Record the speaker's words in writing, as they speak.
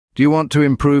Do you want to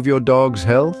improve your dog's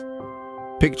health?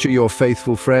 Picture your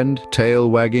faithful friend, tail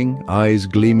wagging, eyes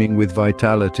gleaming with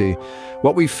vitality.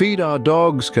 What we feed our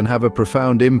dogs can have a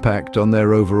profound impact on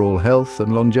their overall health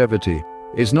and longevity.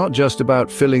 It's not just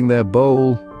about filling their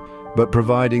bowl, but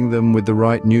providing them with the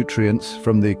right nutrients,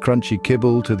 from the crunchy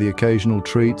kibble to the occasional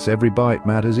treats. Every bite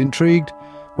matters. Intrigued?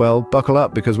 Well, buckle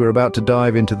up, because we're about to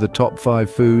dive into the top 5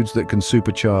 foods that can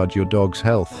supercharge your dog's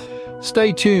health.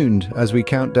 Stay tuned as we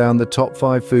count down the top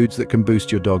 5 foods that can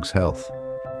boost your dog's health.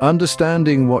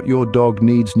 Understanding what your dog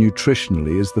needs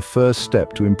nutritionally is the first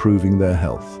step to improving their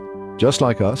health. Just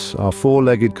like us, our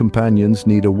 4-legged companions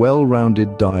need a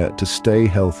well-rounded diet to stay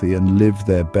healthy and live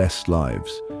their best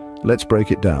lives. Let's break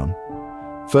it down.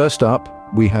 First up,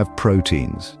 we have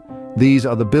proteins. These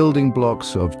are the building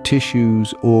blocks of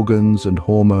tissues, organs, and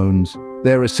hormones.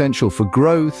 They're essential for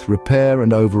growth, repair,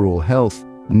 and overall health.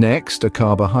 Next are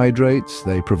carbohydrates.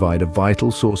 They provide a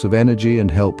vital source of energy and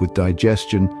help with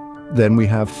digestion. Then we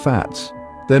have fats.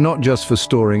 They're not just for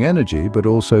storing energy, but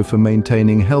also for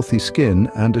maintaining healthy skin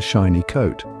and a shiny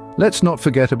coat. Let's not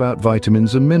forget about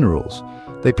vitamins and minerals.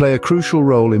 They play a crucial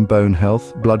role in bone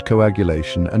health, blood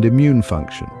coagulation, and immune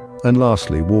function. And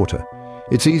lastly, water.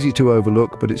 It's easy to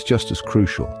overlook, but it's just as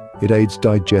crucial. It aids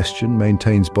digestion,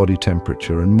 maintains body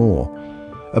temperature, and more.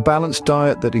 A balanced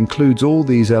diet that includes all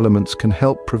these elements can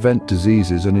help prevent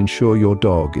diseases and ensure your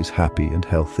dog is happy and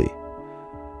healthy.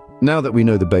 Now that we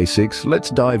know the basics, let's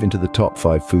dive into the top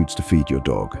 5 foods to feed your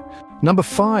dog. Number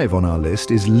 5 on our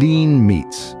list is lean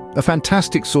meats. A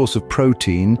fantastic source of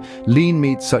protein, lean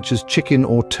meats such as chicken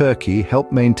or turkey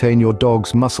help maintain your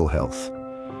dog's muscle health.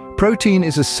 Protein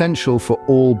is essential for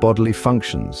all bodily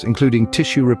functions, including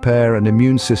tissue repair and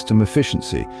immune system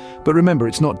efficiency. But remember,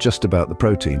 it's not just about the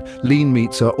protein. Lean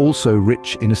meats are also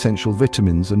rich in essential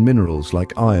vitamins and minerals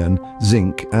like iron,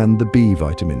 zinc, and the B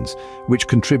vitamins, which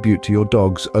contribute to your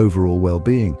dog's overall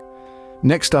well-being.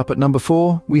 Next up at number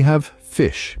 4, we have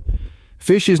fish.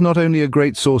 Fish is not only a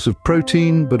great source of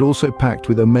protein, but also packed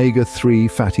with omega-3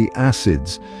 fatty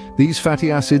acids. These fatty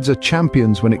acids are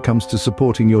champions when it comes to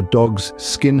supporting your dog's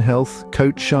skin health,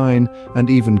 coat shine,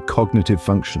 and even cognitive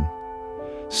function.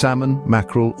 Salmon,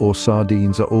 mackerel, or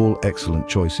sardines are all excellent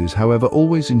choices. However,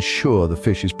 always ensure the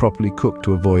fish is properly cooked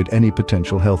to avoid any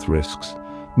potential health risks.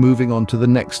 Moving on to the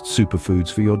next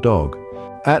superfoods for your dog.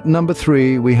 At number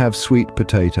 3, we have sweet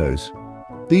potatoes.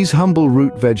 These humble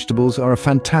root vegetables are a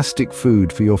fantastic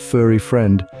food for your furry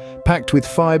friend. Packed with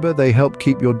fiber, they help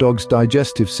keep your dog's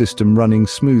digestive system running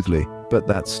smoothly. But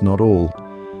that's not all.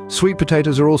 Sweet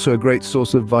potatoes are also a great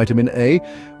source of vitamin A,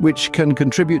 which can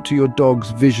contribute to your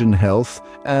dog's vision health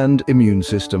and immune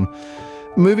system.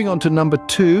 Moving on to number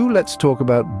 2, let's talk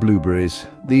about blueberries.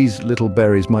 These little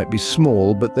berries might be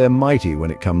small, but they're mighty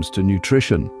when it comes to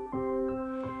nutrition.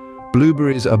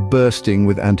 Blueberries are bursting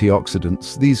with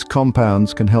antioxidants. These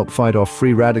compounds can help fight off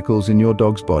free radicals in your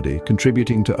dog's body,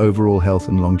 contributing to overall health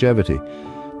and longevity.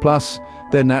 Plus,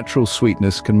 their natural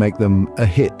sweetness can make them a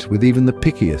hit with even the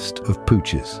pickiest of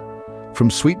pooches.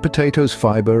 From sweet potatoes'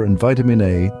 fiber and vitamin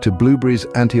A to blueberries'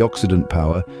 antioxidant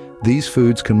power, these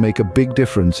foods can make a big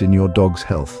difference in your dog's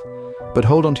health. But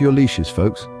hold on to your leashes,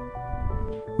 folks.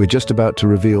 We're just about to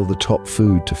reveal the top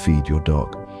food to feed your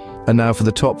dog. And now for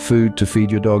the top food to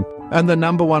feed your dog. And the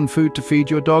number 1 food to feed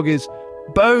your dog is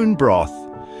bone broth.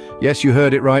 Yes, you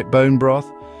heard it right, bone broth.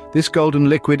 This golden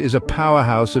liquid is a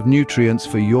powerhouse of nutrients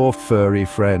for your furry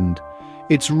friend.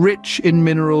 It's rich in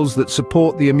minerals that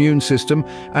support the immune system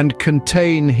and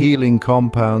contain healing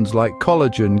compounds like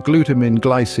collagen, glutamine,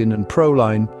 glycine, and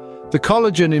proline. The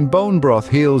collagen in bone broth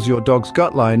heals your dog's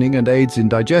gut lining and aids in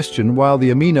digestion, while the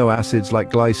amino acids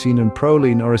like glycine and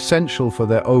proline are essential for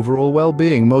their overall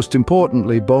well-being. Most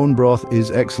importantly, bone broth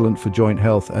is excellent for joint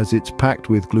health as it's packed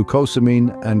with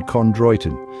glucosamine and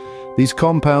chondroitin. These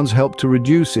compounds help to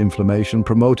reduce inflammation,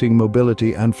 promoting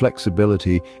mobility and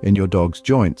flexibility in your dog's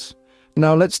joints.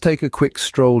 Now let's take a quick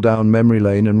stroll down memory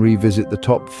lane and revisit the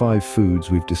top 5 foods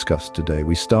we've discussed today.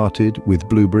 We started with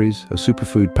blueberries, a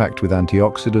superfood packed with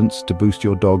antioxidants to boost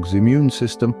your dog's immune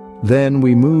system. Then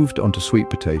we moved on to sweet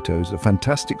potatoes, a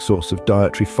fantastic source of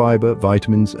dietary fiber,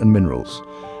 vitamins, and minerals.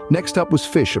 Next up was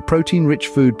fish, a protein-rich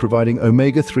food providing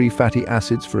omega-3 fatty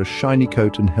acids for a shiny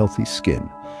coat and healthy skin.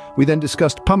 We then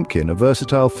discussed pumpkin, a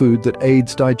versatile food that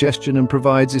aids digestion and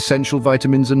provides essential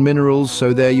vitamins and minerals.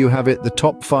 So there you have it, the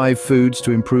top 5 foods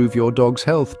to improve your dog's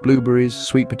health: blueberries,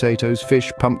 sweet potatoes, fish,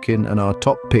 pumpkin, and our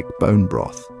top pick, bone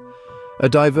broth. A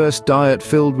diverse diet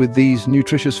filled with these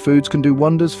nutritious foods can do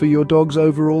wonders for your dog's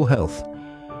overall health.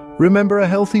 Remember, a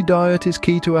healthy diet is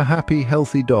key to a happy,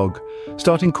 healthy dog.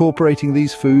 Start incorporating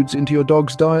these foods into your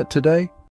dog's diet today.